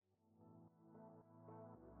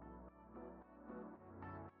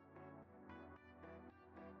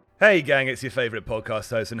Hey gang, it's your favourite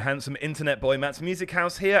podcast host and handsome internet boy Matt's Music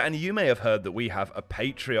House here, and you may have heard that we have a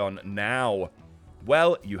Patreon now.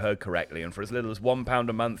 Well, you heard correctly, and for as little as £1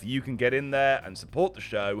 a month, you can get in there and support the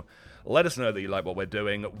show. Let us know that you like what we're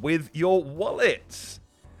doing with your wallets.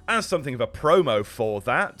 As something of a promo for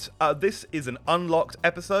that, this is an unlocked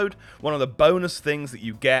episode, one of the bonus things that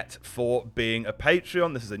you get for being a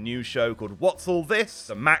Patreon. This is a new show called What's All This,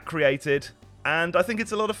 that Matt created, and I think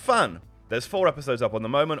it's a lot of fun. There's 4 episodes up on the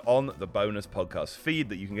moment on the bonus podcast feed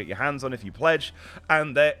that you can get your hands on if you pledge,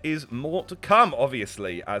 and there is more to come,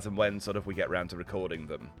 obviously, as and when sort of we get around to recording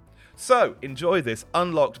them. So, enjoy this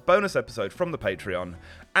unlocked bonus episode from the Patreon,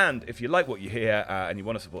 and if you like what you hear and you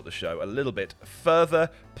want to support the show a little bit further,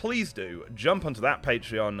 please do jump onto that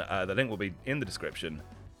Patreon. The link will be in the description.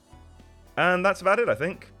 And that's about it, I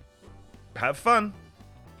think. Have fun!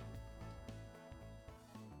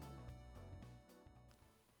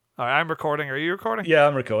 All right, I'm recording. Are you recording? Yeah,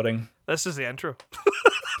 I'm recording. This is the intro.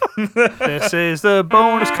 This is the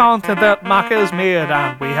bonus content that Mac has made,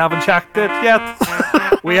 and we haven't checked it yet.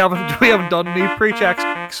 we haven't done any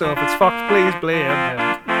pre-checks, so if it's fucked, please blame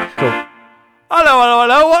him. Cool.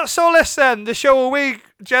 Hello. What's all this then? The show where we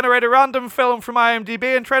generate a random film from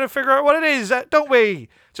IMDb and try to figure out what it is, don't we?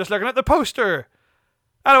 Just looking at the poster.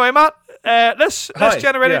 Anyway, Matt, let's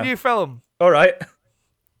generate a new film. All right.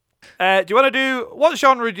 Do you want to do... What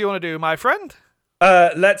genre do you want to do, my friend?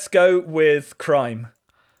 Let's go with crime.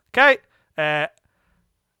 Okay.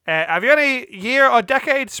 Have you any year or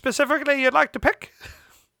decade specifically you'd like to pick?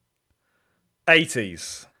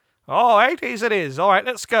 80s. Oh, 80s it is. All right,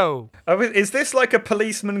 let's go. Is this like a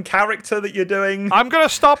policeman character that you're doing? I'm going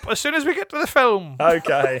to stop as soon as we get to the film.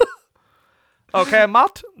 Okay. Okay,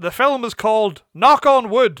 Matt. The film is called Knock on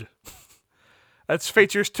Wood. It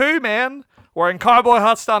features 2 men wearing cowboy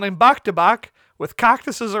hats standing back to back with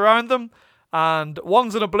cactuses around them, and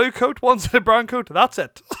one's in a blue coat, one's in a brown coat. That's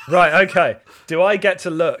it. Right, okay. Do I get to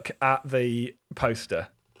look at the poster?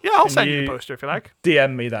 Yeah, I'll send you the poster if you like.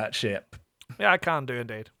 DM me that shit. Yeah, I can do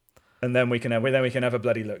indeed. And then we can have a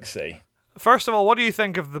bloody look-see. First of all, what do you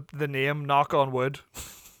think of the name Knock on Wood?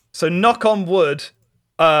 So Knock on Wood,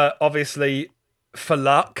 obviously for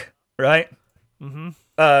luck, right? Mm-hmm.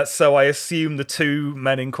 So I assume the 2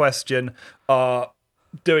 men in question are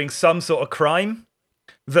doing some sort of crime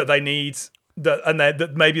that they need,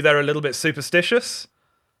 that maybe they're a little bit superstitious.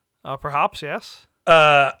 Perhaps, yes.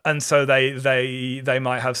 And so they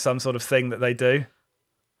might have some sort of thing that they do.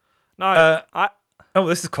 No, Oh,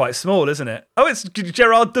 this is quite small, isn't it? Oh, it's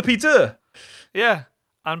Gerard Depardieu. Yeah,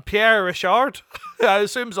 and Pierre Richard, I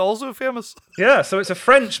assume, is also famous. Yeah, so it's a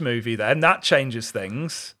French movie then. That changes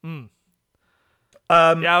things.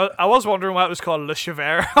 Yeah, I was wondering why it was called Le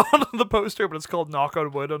Chevere on the poster, but it's called Knock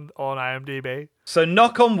on Wood on IMDb. So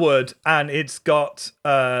Knock on Wood, and it's got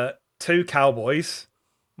 2 cowboys.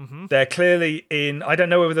 Mm-hmm. They're clearly in, I don't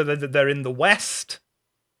know whether they're in the West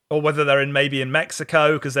or whether they're maybe in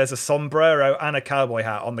Mexico, because there's a sombrero and a cowboy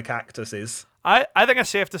hat on the cactuses. I think it's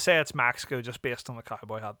safe to say it's Mexico just based on the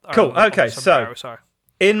cowboy hat. Cool, okay, so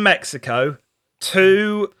in Mexico,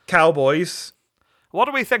 2 cowboys. What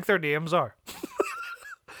do we think their names are?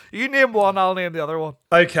 You name one, I'll name the other one.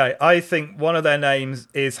 Okay, I think one of their names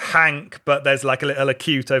is Hank, but there's like a little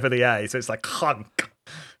acute over the A, so it's like Hunk.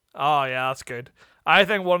 Oh, yeah, that's good. I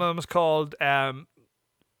think one of them is called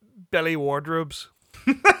Billy Wardrobes.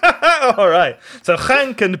 All right. So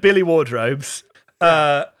Hank and Billy Wardrobes,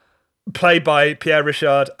 played by Pierre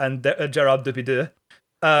Richard and Gerard Depardieu,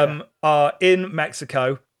 are in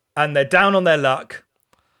Mexico, and they're down on their luck.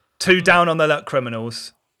 2 down on their luck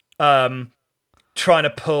criminals. Trying to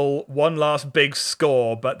pull one last big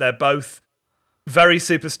score, but they're both very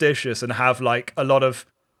superstitious and have like a lot of,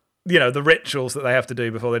 the rituals that they have to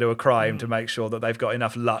do before they do a crime to make sure that they've got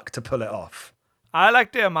enough luck to pull it off. I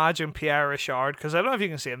like to imagine Pierre Richard, because I don't know if you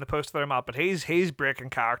can see in the poster there, Matt, but he's breaking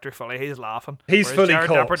character fully. He's laughing. He's fully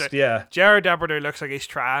corpsed, yeah. Gerard Depardieu looks like he's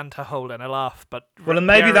trying to hold in a laugh, but and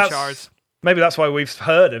maybe that's why we've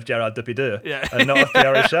heard of Gerard Depardieu and not of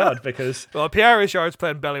Pierre Richard, because... Well, Pierre Richard's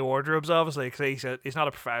playing Billy Wardrobes, obviously, because he's not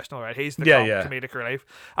a professional, right? He's the comedic relief.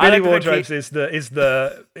 Billy Wardrobes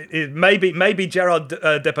maybe Gerard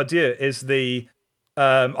Depardieu is the...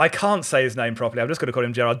 I can't say his name properly. I'm just going to call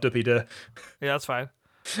him Gerard Depardieu. Yeah, that's fine.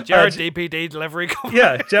 Gerard DPD delivery company.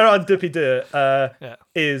 Yeah, Gerard Depardieu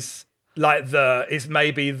is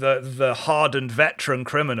maybe the hardened veteran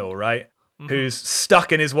criminal, right? Mm-hmm. Who's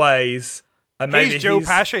stuck in his ways. And maybe he's Joe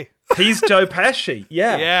Pesci. He's Joe Pesci,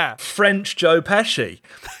 yeah. Yeah. French Joe Pesci.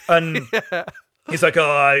 And he's like,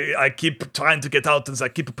 I keep trying to get out and I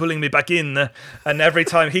keep pulling me back in. And every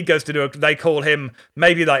time he goes to do it, they call him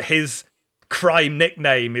maybe like his crime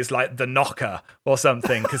nickname is like the Knocker or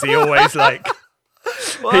something, because he always like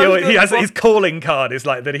he has his calling card is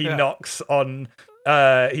like that he knocks on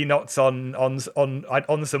on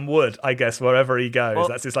some wood, I guess, wherever he goes. Well,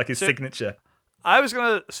 that's his like his signature. I was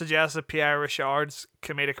going to suggest that Pierre Richard's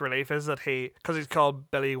comedic relief is that because he's called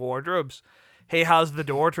Billy Wardrobes, he has the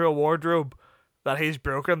door to a wardrobe that he's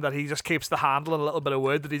broken, that he just keeps the handle and a little bit of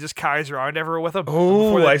wood that he just carries around everywhere with him.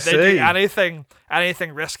 Oh, I see. Do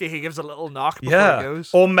anything risky, he gives a little knock before he goes.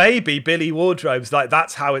 Or maybe Billy Wardrobes, like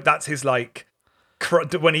that's his like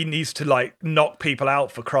when he needs to like knock people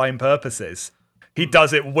out for crime purposes. He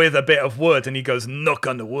does it with a bit of wood, and he goes, knock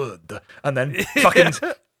on the wood, and then fucking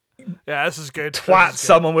yeah, this is good. Twat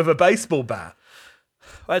someone with a baseball bat.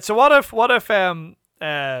 Right, so what if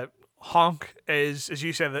Honk is, as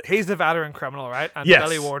you said, that he's the veteran criminal, right? And yes.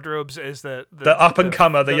 Billy Wardrobes is the up and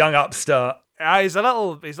comer, the young upstart. He's a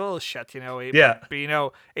little shit, you know. But you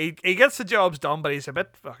know, he gets the jobs done, but he's a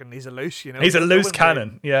bit fucking. He's a loose, you know. He's a loose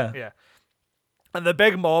cannon. Yeah. And the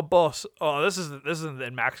big mob boss. Oh, this is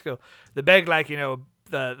in Mexico. The big, like, you know,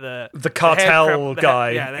 the cartel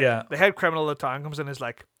guy. The head criminal of the town comes in and is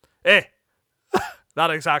like, hey,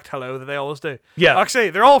 that exact hello that they always do. Yeah.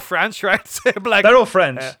 Actually, they're all French, right? Like, they're all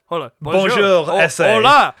French. Hold on. Bonjour, essay.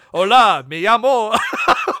 Hola, me llamo.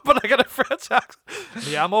 But I got a French accent.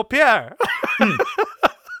 Me llamo Pierre.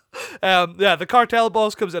 The cartel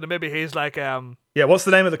boss comes in and maybe he's like, what's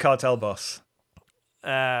the name of the cartel boss?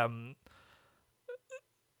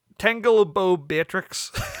 Tinglebo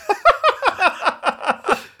Beatrix.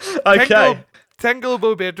 Okay.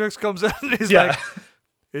 Tinglebo Beatrix comes in and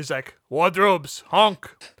he's like, Wardrobes,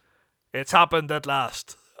 Honk, it's happened at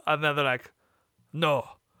last. And then they're like, no,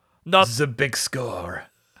 not the big score.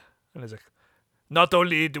 And he's like, not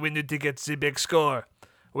only do we need to get the big score,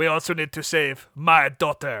 we also need to save my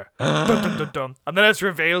daughter. Dun, dun, dun, dun. And then it's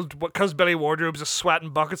revealed, because Billy Wardrobes is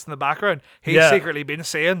sweating buckets in the background, he's secretly been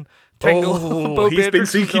saying Tingle he's been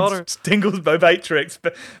seeking daughter. Tingles Bobatrix.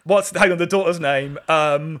 But hang on, the daughter's name?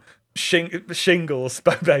 Shingles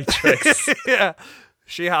Bobatrix. Yeah.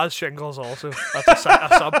 She has shingles also. That's a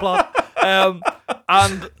subplot.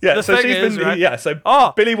 And the so thing she's is, been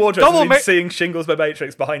right? Billy Wardrobes has been seeing Shingles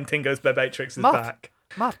Bobatrix behind Tingo's Bobatrix's back.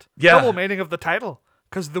 Matt, double meaning of the title.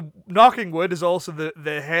 Because the knocking wood is also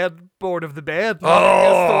the headboard of the bed.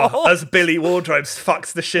 As Billy Wardrobes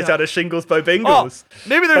fucks the shit out of Shingles Bobingles.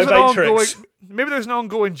 Maybe there's an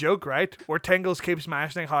ongoing joke, right? Where Tingles keeps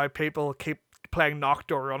mentioning how people keep playing knock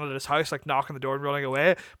door run at his house, like knocking the door and running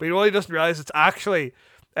away. But he really doesn't realize it's actually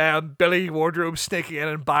Billy Wardrobe sneaking in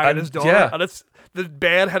and banging his door. Yeah. And it's the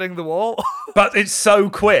bed hitting the wall. But it's so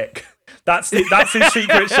quick. That's his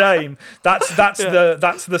secret shame. That's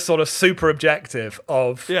the sort of super objective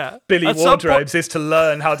of Billy Wardrobes is to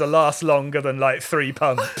learn how to last longer than like 3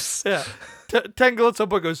 pumps. Yeah. Tingle at some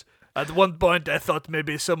point goes, at one point I thought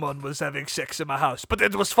maybe someone was having sex in my house, but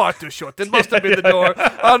it was far too short. It must have been the door.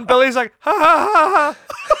 And Billy's like, ha ha ha ha.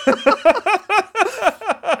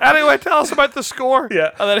 Anyway, tell us about the score.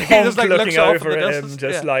 Yeah. And then he Honk just like looking looks off over in the at distance. him,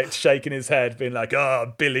 just like shaking his head, being like,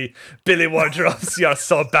 oh, Billy Wardrobes, you're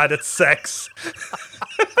so bad at sex.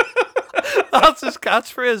 That's his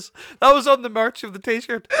catchphrase. That was on the merch of the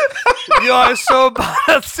t-shirt. You are so bad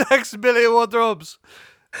at sex, Billy Wardrobes.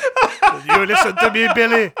 You listen to me,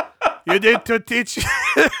 Billy. You need to teach.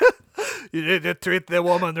 You need to treat the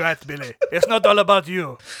woman right, Billy. It's not all about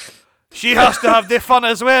you. She has to have the fun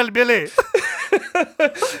as well, Billy.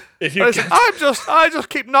 I just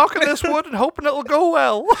keep knocking this wood and hoping it'll go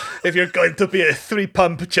well. If you're going to be a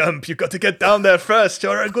 3-pump jump, you've got to get down there first.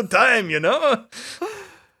 You're a good time, you know.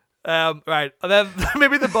 Right, and then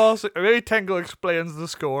maybe Tingle explains the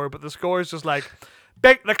score, but the score is just like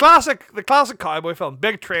the classic cowboy film,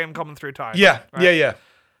 big train coming through town. Yeah, right? yeah.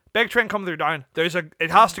 Big train coming through town.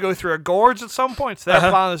 It has to go through a gorge at some point. So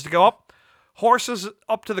their plan is to go up, horses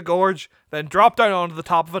up to the gorge, then drop down onto the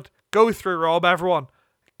top of it, go through, rob everyone,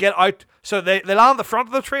 get out. So they land at the front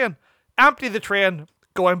of the train, empty the train,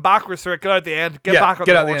 going backwards through it, get out the end, get back on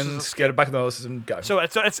the horses. Get back on the horses and go. So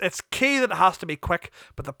it's key that it has to be quick,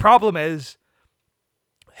 but the problem is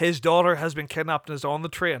his daughter has been kidnapped and is on the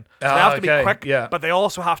train. So they have to be quick, but they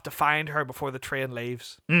also have to find her before the train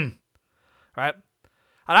leaves. Right?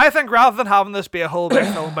 And I think rather than having this be a whole big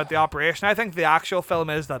film about the operation, I think the actual film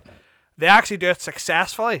is that they actually do it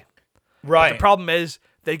successfully. Right. But the problem is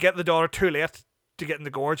they get the daughter too late to get in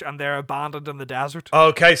the gorge and they're abandoned in the desert.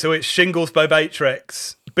 Okay, so it's Shingles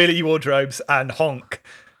Bobatrix, Billy Wardrobes, and Honk.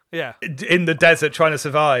 Yeah. In the desert trying to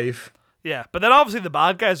survive. Yeah, but then obviously the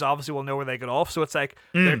bad guys obviously will know where they get off. So it's like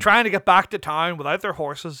they're trying to get back to town without their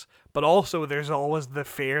horses, but also there's always the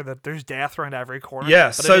fear that there's death around every corner. Yeah,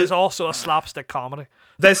 but so it is also a slapstick comedy.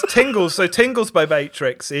 There's Tingles. So Tingles by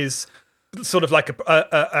Matrix is sort of like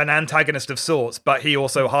an antagonist of sorts, but he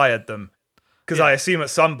also hired them. Because I assume at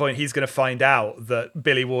some point he's going to find out that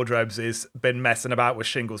Billy Wardrobes has been messing about with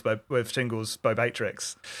Shingles by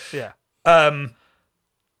Matrix. Yeah.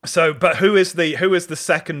 So, but who is the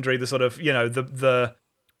secondary, the sort of, you know, the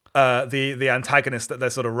antagonist that they're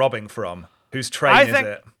sort of robbing from? Whose train is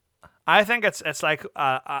it? I think it's like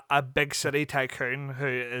a big city tycoon who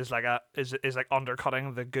is like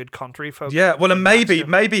undercutting the good country folk. Yeah, well, and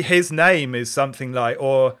maybe his name is something like,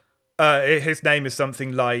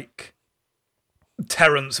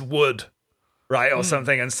 Terrence Wood, right, or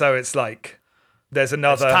something, and so it's like there's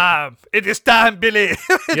another. It's time. It is time, Billy.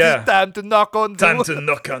 It's time to knock on the wood. Time to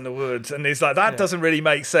knock on the wood. And he's like, that doesn't really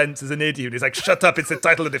make sense as an idiot. He's like, shut up, it's the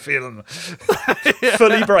title of the film.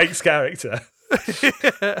 Fully breaks character.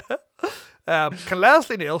 Can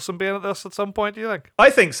Leslie Nielsen be in this at some point, do you think?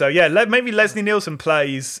 I think so, yeah. Maybe Leslie Nielsen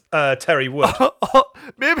plays Terry Wood.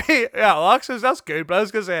 Maybe, yeah, well, actually, that's good. But I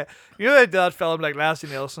was going to say, you know, they did that film like Leslie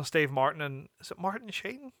Nielsen, Steve Martin, and is it Martin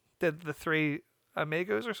Sheen? Did the Three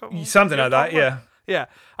Amigos or something? Something like that, yeah. Yeah.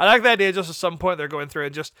 I like the idea just at some point they're going through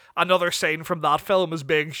and just another scene from that film is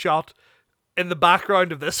being shot in the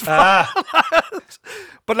background of this film.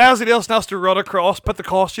 But Leslie Nielsen has to run across, put the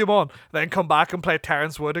costume on, then come back and play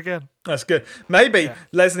Terrence Wood again. That's good. Maybe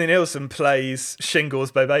Leslie Nielsen plays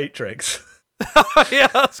Shingles by Matrix. Yeah,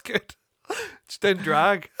 that's good. Just in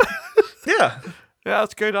drag. Yeah. Yeah,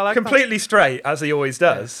 that's good. I like completely straight, as he always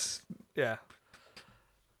does. Yeah.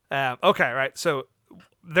 Okay, right. So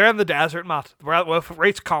they're in the desert, Matt. We've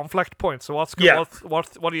reached conflict point. So what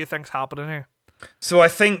do you think's happening here? So I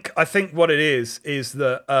think what it is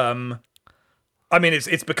that I mean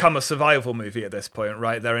it's become a survival movie at this point,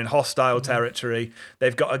 right? They're in hostile territory.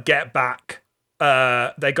 They've got to get back.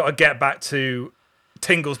 They got to get back to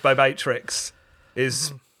Tingles by Matrix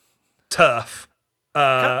is turf. Can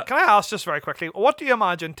I ask just very quickly, what do you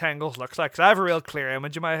imagine Tingles looks like? Because I have a real clear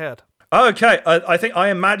image in my head. Okay, I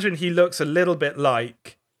imagine he looks a little bit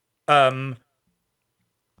like, kind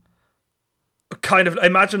of,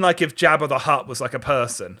 imagine like if Jabba the Hutt was like a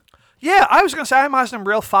person. Yeah, I was going to say, I imagine him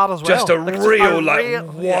real fat as well. Just a real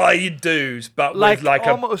wide dude, but with like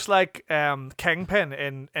almost like Kingpin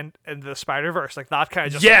in the Spider-Verse, like that kind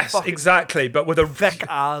of just. Yes, exactly, but with a thick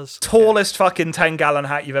as tallest fucking 10-gallon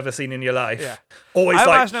hat you've ever seen in your life. Yeah, always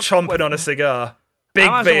like chomping on a cigar, big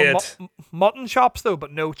beard, mutton chops though,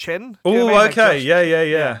 but no chin. Oh, okay, like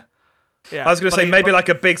yeah. Yeah, I was going to say maybe like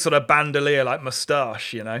a big sort of bandolier, like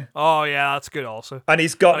moustache, you know. Oh yeah, that's good also. And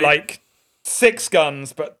he's got like 6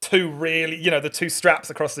 guns, but 2 really, you know, the 2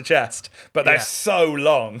 straps across the chest, but they're so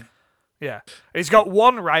long. Yeah, he's got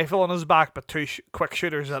 1 rifle on his back, but 2 quick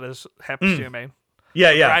shooters at his hips. You know what I mean?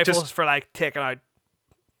 Yeah. Rifles just for like taking out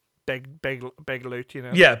big loot. You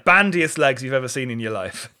know? Yeah, bandiest legs you've ever seen in your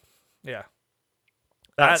life. Yeah.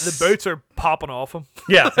 The boots are popping off him.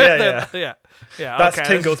 Yeah. That's okay,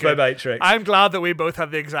 Tingles by Matrix. I'm glad that we both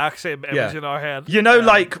have the exact same image in our head. You know,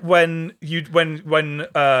 like when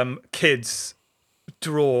kids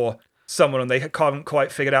draw someone and they haven't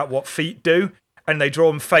quite figured out what feet do, and they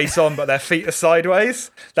draw them face on, but their feet are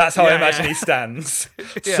sideways. That's how I imagine he stands.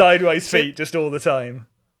 Sideways feet, just all the time.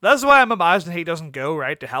 That's why I'm imagining he doesn't go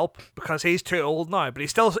right to help, because he's too old now. But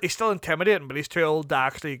he's still intimidating, but he's too old to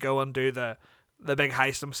actually go and do the big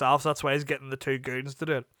heist himself. So that's why he's getting the 2 goons to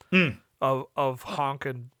do it. Of Honk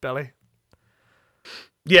and Billy.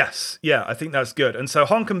 Yes, yeah, I think that's good. And so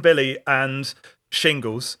Honk and Billy and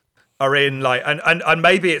Shingles are in like, and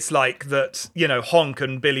maybe it's like that, you know, Honk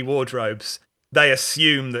and Billy Wardrobes, they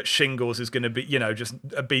assume that Shingles is going to be, you know, just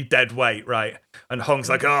be dead weight, right? And Honk's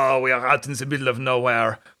like, oh, we are out in the middle of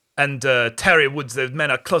nowhere. And Terry Woods, the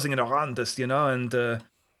men are closing in around us, you know, and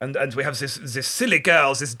we have this silly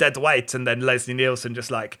girl, this dead weight. And then Leslie Nielsen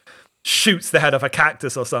just like shoots the head of a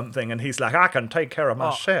cactus or something, and he's like, I can take care of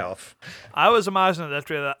myself. I was imagining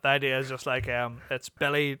literally that the idea is just like it's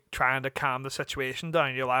Billy trying to calm the situation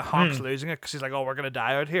down. You're like, Honk's losing it because he's like, oh, we're gonna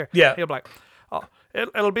die out here. Yeah, he'll be like, oh,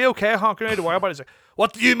 it'll be okay, Honk, you don't need to worry about it. He's like,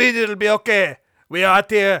 what do you mean it'll be okay? We are out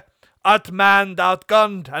here outmanned,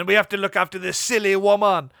 outgunned, and we have to look after this silly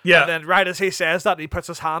woman. Yeah. And then right as he says that, he puts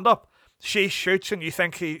his hand up. She shoots, and you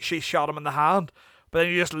think she shot him in the hand. But then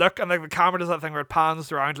you just look, and like the camera does that thing where it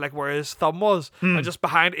pans around like where his thumb was, and just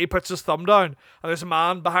behind, he puts his thumb down, and there's a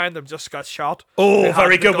man behind him just got shot. Oh,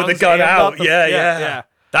 very good with the gun out. Yeah.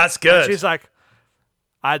 That's good. And she's like,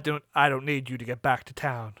 I don't need you to get back to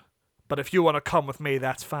town, but if you want to come with me,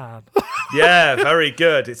 that's fine. Yeah, very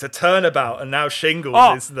good. It's a turnabout, and now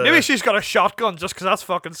Shingles is the. Maybe she's got a shotgun just because that's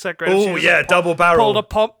fucking sick, right? Oh yeah, double barrel. Pulled a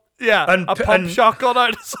pump. Yeah, a pump shotgun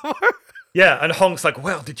out of somewhere. Yeah, and Honk's like,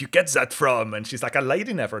 "Well, did you get that from?" And she's like, "A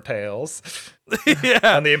lady never tells." Yeah,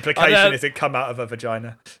 and the implication is it come out of a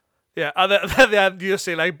vagina. Yeah, and then you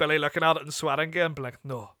see like Billy looking at it and sweating again, be like,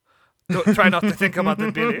 "No, try not to think about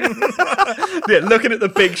the Billy." Yeah, looking at the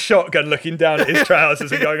big shotgun, looking down at his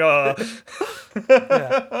trousers and going, "Oh."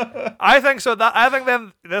 Yeah. I think so. I think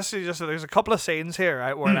then this is just there's a couple of scenes here,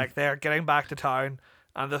 right, where like they're getting back to town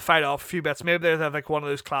and they fight off a few bits. Maybe they have like one of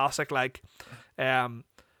those classic like,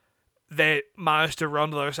 they manage to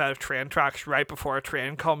run to the other side of train tracks right before a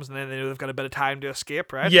train comes, and then they know they've got a bit of time to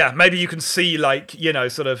escape, right? Yeah, maybe you can see like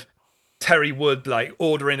sort of Terry Wood like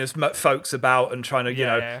ordering his folks about and trying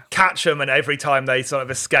to catch them, and every time they sort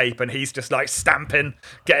of escape, and he's just like stamping,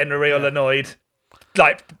 getting real annoyed,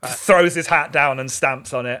 like throws his hat down and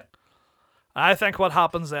stamps on it. I think what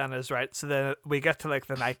happens then is, right, so then we get to like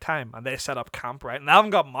the night time and they set up camp, right, and they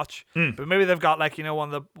haven't got much, but maybe they've got like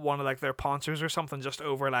one of like their ponchos or something just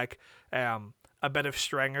over like a bit of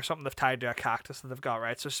string or something they've tied to a cactus that they've got,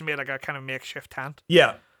 right, so it's made like a kind of makeshift tent.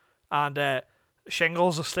 Yeah. And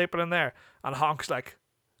Shingles is sleeping in there, and Honk's like,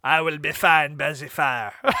 "I will be fine, busy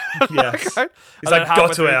fire." Yes. Right? He's like,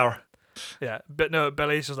 "Got to air." Yeah, but no,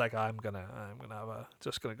 Billy's just like, I'm gonna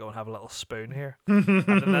go and have a little spoon here. And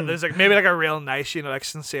then there's like maybe like a real nice, like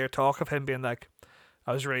sincere talk of him being like,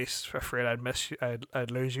 I was really afraid I'd miss you,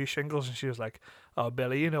 I'd lose you, Shingles, and she was like, "Oh,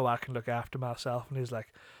 Billy, I can look after myself." And he's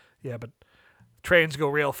like, "Yeah, but trains go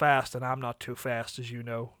real fast, and I'm not too fast, as you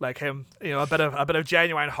know." Like him, a bit of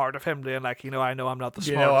genuine heart of him being like, I know I'm not the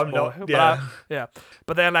smartest boy. Not, yeah.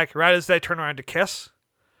 But But then like right as they turn around to kiss,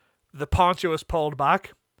 the poncho is pulled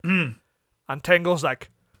back. And Tingle's like,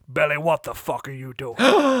 "Billy, what the fuck are you doing?"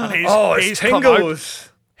 And it's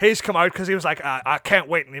Tingles. He's come out because he was like, I can't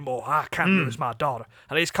wait anymore. I can't lose my daughter.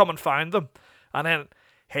 And he's come and found them. And then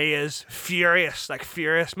he is furious.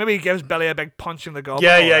 Maybe he gives Billy a big punch in the gob.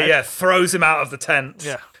 Yeah. Throws him out of the tent.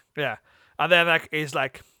 Yeah. And then he's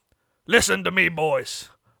like, "Listen to me, boys.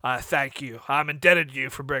 I thank you. I'm indebted to you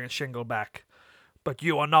for bringing Shingle back. But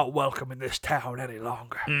you are not welcome in this town any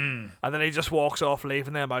longer." And then he just walks off,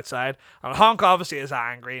 leaving them outside. And Honk obviously is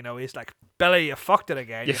angry. He's like, "Billy, you fucked it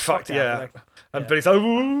again. You fucked it." Yeah. And Billy's like,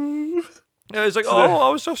 "Ooh." Yeah, he's like, I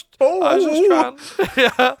was just trying.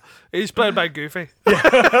 Yeah. He's played by Goofy.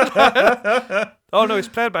 Oh no, he's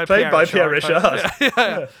played by Pierre Richard.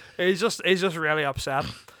 Yeah. He's just really upset.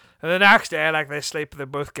 And the next day, like they sleep, they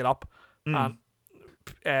both get up, and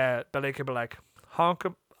Billy could be like, "Honk,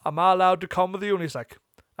 am I allowed to come with you?" And he's like,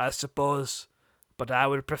 "I suppose, but I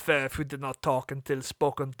would prefer if we did not talk until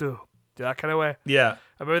spoken to." That kind of way. Yeah.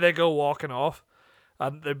 And maybe they go walking off,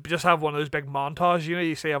 and they just have one of those big montages,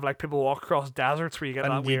 you see, of like people walk across deserts where you get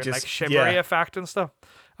that weird like shimmery effect and stuff.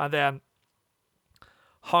 And then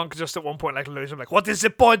Honk just at one point like loses him, like, "What is the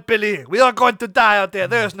point, Billy? We are going to die out there.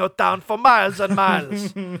 There's no town for miles and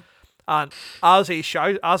miles." And as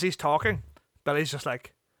he's talking, Billy's just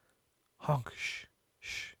like, "Honk, shh.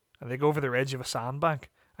 And they go over the ridge of a sandbank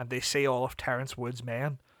and they see all of Terrence Wood's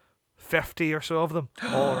men, 50 or so of them,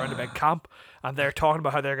 all around a big camp, and they're talking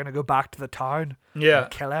about how they're going to go back to the town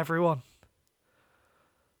and kill everyone.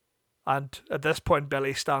 And at this point,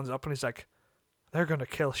 Billy stands up and he's like, "They're going to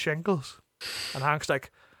kill Shingles." And Hank's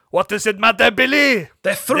like, "What does it matter, Billy?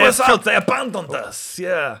 They threw us out. They abandoned us.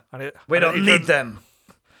 Yeah. We don't need them."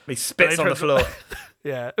 He spits on the floor.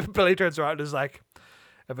 Yeah. Billy turns around and is like,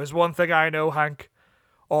 "If there's one thing I know, Hank,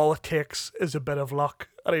 all it takes is a bit of luck."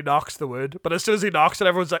 And he knocks the wood. But as soon as he knocks it,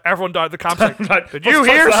 everyone down at the camp's like, "Did you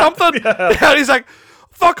hear something?" Yeah. And he's like,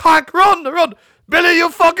 "Fuck, Hank, run. Billy, you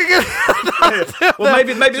fucking idiot." Well,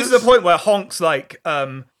 maybe this is the point where Honk's like,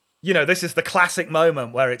 this is the classic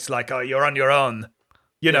moment where it's like, "Oh, you're on your own.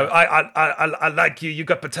 I like you. You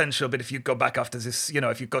got potential, but if you go back after this,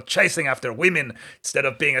 if you go chasing after women instead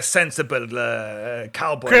of being a sensible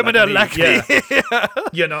cowboy criminal like me,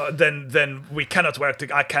 then we cannot work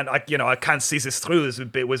together. I can't see this through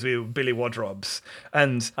with Billy Wardrobes."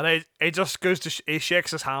 And he just goes to he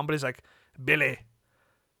shakes his hand, but he's like, "Billy,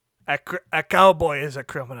 a cowboy is a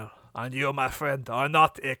criminal, and you, my friend, are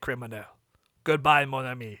not a criminal. Goodbye, mon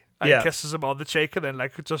ami." And kisses him on the cheek and then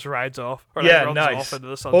like just rides off. Or runs off into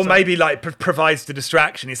the sunset. Or maybe like provides the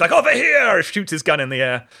distraction. He's like, "Over here!" Shoots his gun in the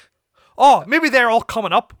air. Oh, maybe they're all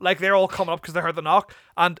coming up. Like they're all coming up because they heard the knock,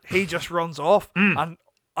 and he just runs off. And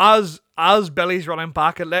as Billy's running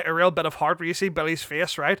back, a real bit of heart where you see Billy's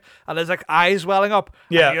face, right? And there's like eyes welling up.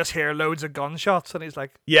 Yeah. And you just hear loads of gunshots, and he's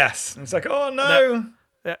like, "Yes." And it's like, "Oh no."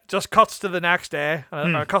 Yeah, just cuts to the next day,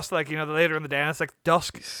 or cuts to later in the day, and it's like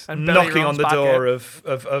dusk, and Billy Knocking on runs the back door in.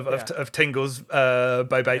 of Tingle's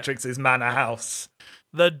Bobatrix's manor house.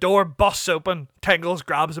 The door busts open. Tingles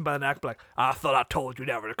grabs him by the neck, like, I thought I told you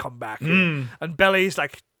never to come back here. And Billy's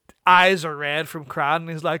like, eyes are red from crying,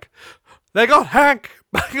 and he's like, they got Hank.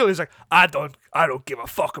 He's like, I don't give a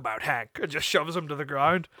fuck about Hank, and just shoves him to the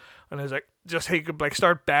ground. And he's like, he could like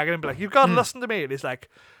start begging him, be like, you've got to listen to me. And he's like,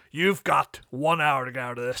 you've got 1 hour to get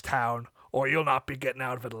out of this town, or you'll not be getting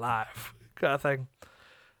out of it alive, kind of thing.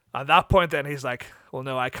 At that point, then he's like, well,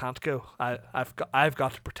 no, I can't go. I've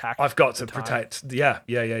got to protect. I've got to the town." protect. Yeah.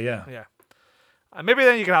 Yeah. And maybe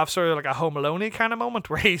then you can have sort of like a Home Alone kind of moment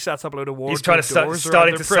where he sets up a load of wardrobe He's trying to doors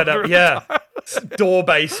starting around to the set up, perimeter.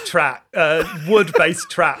 door-based trap, wood-based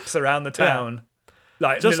traps around the town.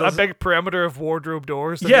 Like Just little, a big perimeter of wardrobe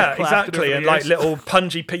doors. That yeah, they've collected exactly, over and the like years. little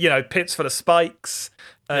pungy, pits full of spikes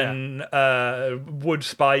and wood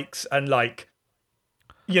spikes and like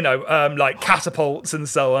catapults and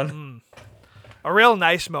so on. A real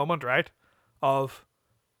nice moment, right? Of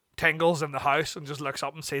Tingle's in the house and just looks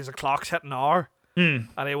up and sees the clock's hitting an hour.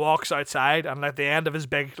 And he walks outside, and at the end of his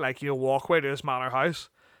big walkway to his manor house,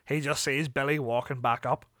 he just sees Billy walking back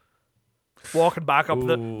up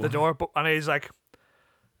the door, and he's like,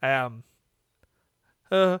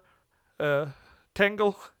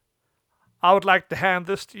 Tingle, I would like to hand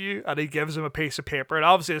this to you. And he gives him a piece of paper, and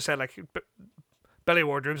obviously it said like, Billy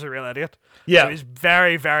Wardrobe's a real idiot. Yeah. So he's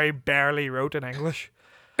very, very barely wrote in English.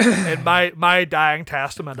 In my dying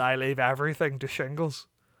testament, I leave everything to Shingles.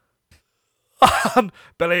 And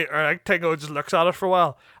Tingle just looks at it for a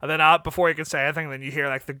while, and then before he can say anything, then you hear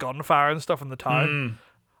like the gunfire and stuff in the town,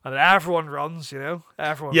 and then everyone runs.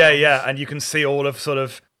 Everyone. Yeah, runs. yeah, and you can see all of sort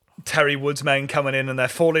of Terry Wood's men coming in, and they're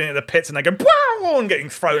falling into the pits, and they go "Pow!" and getting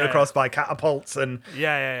thrown across by catapults, and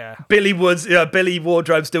Yeah. Billy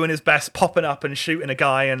Wardrobe's doing his best, popping up and shooting a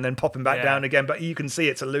guy, and then popping back down again. But you can see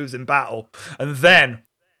it's a losing battle, and then.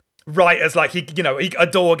 Right as like a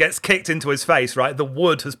door gets kicked into his face. Right, the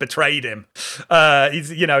wood has betrayed him.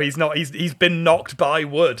 He's been knocked by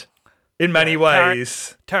wood in many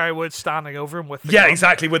ways. Terry Wood's standing over him with the gun.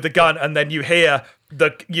 Exactly, with the gun, and then you hear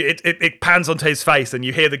it pans onto his face, and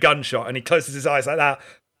you hear the gunshot, and he closes his eyes like that,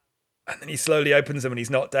 and then he slowly opens them, and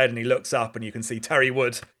he's not dead, and he looks up, and you can see Terry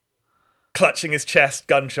Wood clutching his chest,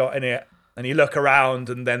 gunshot in it, and you look around,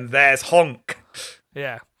 and then there's Honk.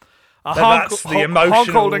 Yeah. That's the emotional... Honk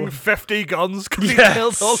holding 50 guns because he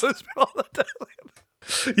killed all those people.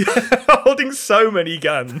 Holding so many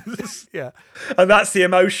guns. Yeah. And that's the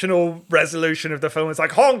emotional resolution of the film. It's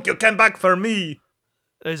like, Honk, you came back for me.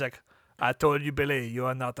 He's like, I told you, Billy, you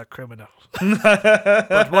are not a criminal.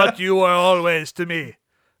 But what you were always to me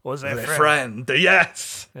was a friend.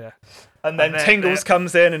 Yes. Yeah. And then Tingles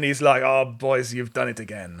comes in and he's like, oh, boys, you've done it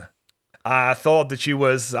again. I thought that you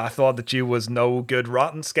was no good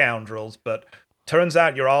rotten scoundrels, but turns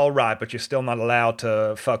out you're all right, but you're still not allowed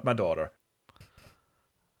to fuck my daughter.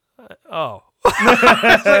 Oh.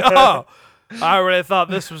 I really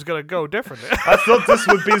thought this was going to go differently. I thought this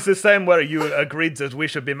would be the same where you agreed that we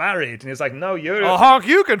should be married. And he's like, no, you're... Oh, Honk,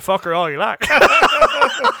 you can fuck her all you like.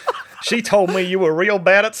 She told me you were real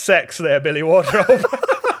bad at sex there, Billy Wardrobe.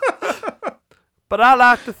 But I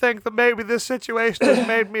like to think that maybe this situation has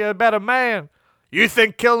made me a better man. You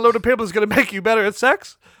think killing a load of people is going to make you better at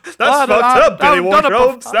sex? That's fucked up, Billy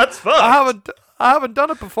Wardrobe. That's fucked. I haven't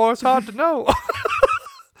done it before. It's hard to know.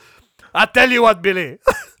 I tell you what, Billy.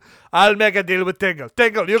 I'll make a deal with Tingle.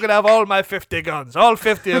 Tingle, you can have all my 50 guns. All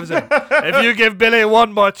 50 of them. If you give Billy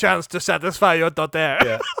one more chance to satisfy your daughter.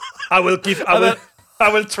 Yeah. I will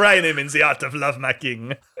train him in the art of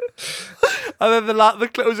lovemaking. And then the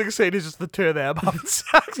closing scene is just the two of them having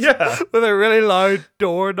sex. Yeah. With a really loud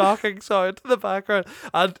door knocking sound in the background.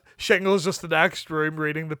 And Shingle's just in the next room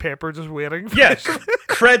reading the paper, just waiting for Yeah,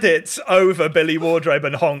 credits over Billy Wardrobe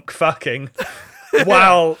and Honk fucking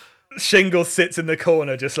while Shingles sits in the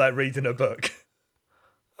corner just like reading a book.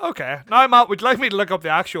 Okay. Now, Matt, would you like me to look up the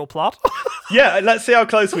actual plot? Yeah, let's see how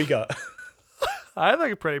close we got. I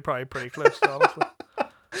think it's probably pretty close, honestly.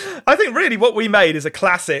 I think really what we made is a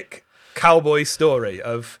classic cowboy story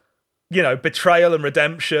of, betrayal and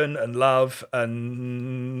redemption and love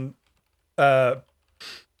and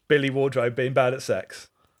Billy Wardrobe being bad at sex.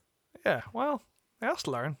 Yeah, well, he has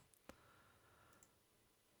to learn.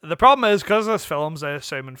 The problem is, because this film's, I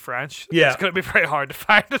assume, in French, it's going to be very hard to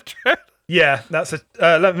find it. Yeah, that's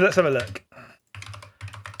let's have a look.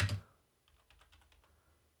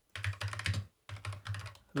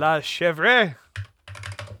 La Chèvre.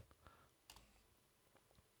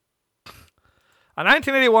 A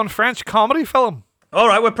 1981 French comedy film. All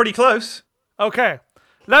right, we're pretty close. Okay.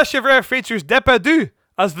 Le Chevrier features Depardieu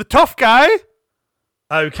as the tough guy.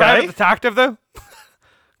 Okay. Private detective, though.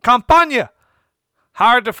 Campagne.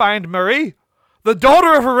 Hard to find Marie, the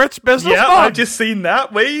daughter of a rich businessman. Yeah, I've just seen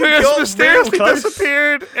that. We who has got mysteriously real close.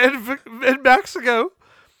 disappeared in Mexico.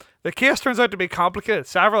 The case turns out to be complicated.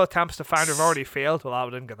 Several attempts to find her have already failed. Well, I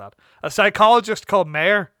didn't get that. A psychologist called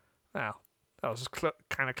Mayer. Well, that was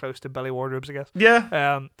kind of close to Billy Wardrobes, I guess.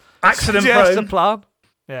 Yeah. Accident suggests prone. a plan.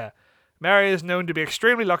 Yeah. Mary is known to be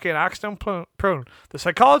extremely lucky and accident prone. The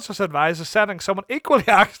psychologist advises sending someone equally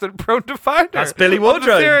accident prone to find her. That's Billy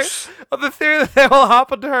Wardrobes. On the theory that they will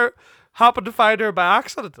happen to find her by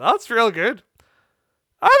accident. That's real good.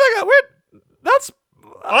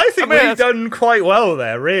 I think We've done quite well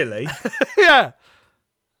there, really. yeah.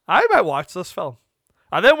 I might watch this film.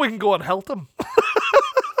 And then we can go and help them.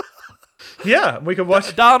 Yeah, we could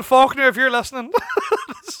watch. Dan Faulkner, if you're listening,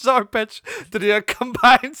 this is our pitch to do a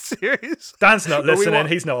combined series. Dan's not listening.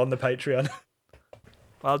 He's not on the Patreon.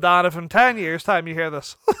 Well, Dan, if in 10 years' time you hear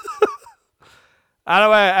this.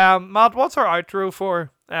 Anyway, Matt, what's our outro for?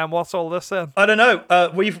 What's all this then? I don't know.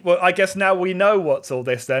 I guess now we know what's all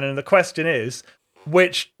this then, and the question is,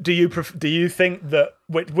 which do you think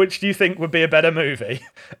would be a better movie?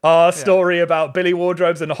 Our story about Billy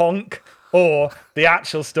Wardrobes and Honk, or the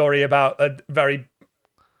actual story about a very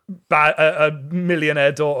bad a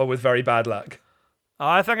millionaire daughter with very bad luck?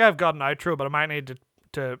 I think I've got an outro, but I might need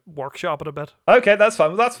to workshop it a bit. Okay, that's fine.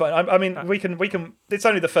 Well, that's fine. I mean, we can. It's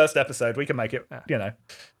only the first episode. We can make it.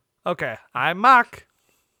 Okay, I'm Mac.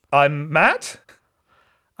 I'm Matt.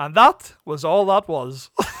 And that was all that was.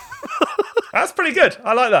 That's pretty good.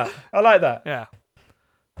 I like that. Yeah.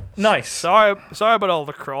 Nice. Sorry about all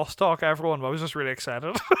the crosstalk, everyone. But I was just really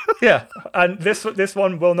excited. Yeah, and this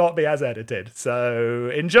one will not be as edited,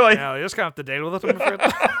 so enjoy. Yeah, you're just gonna have to deal with it, I'm afraid.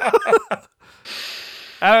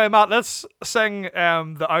 Anyway, Matt, let's sing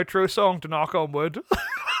the outro song to Knock on Wood.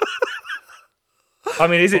 I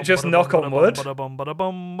mean, is it just Knock on Wood?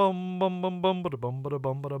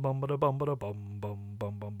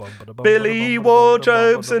 Billy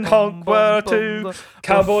Wardrobes and Honk were two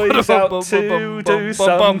cowboys out to do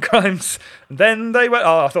some crimes. Then they went.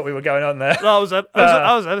 Oh, I thought we were going on there. That was it.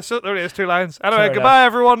 That was it. There it is, 2 lines. Anyway, Fair goodbye, enough.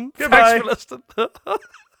 everyone. Goodbye. Thanks for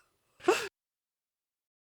listening.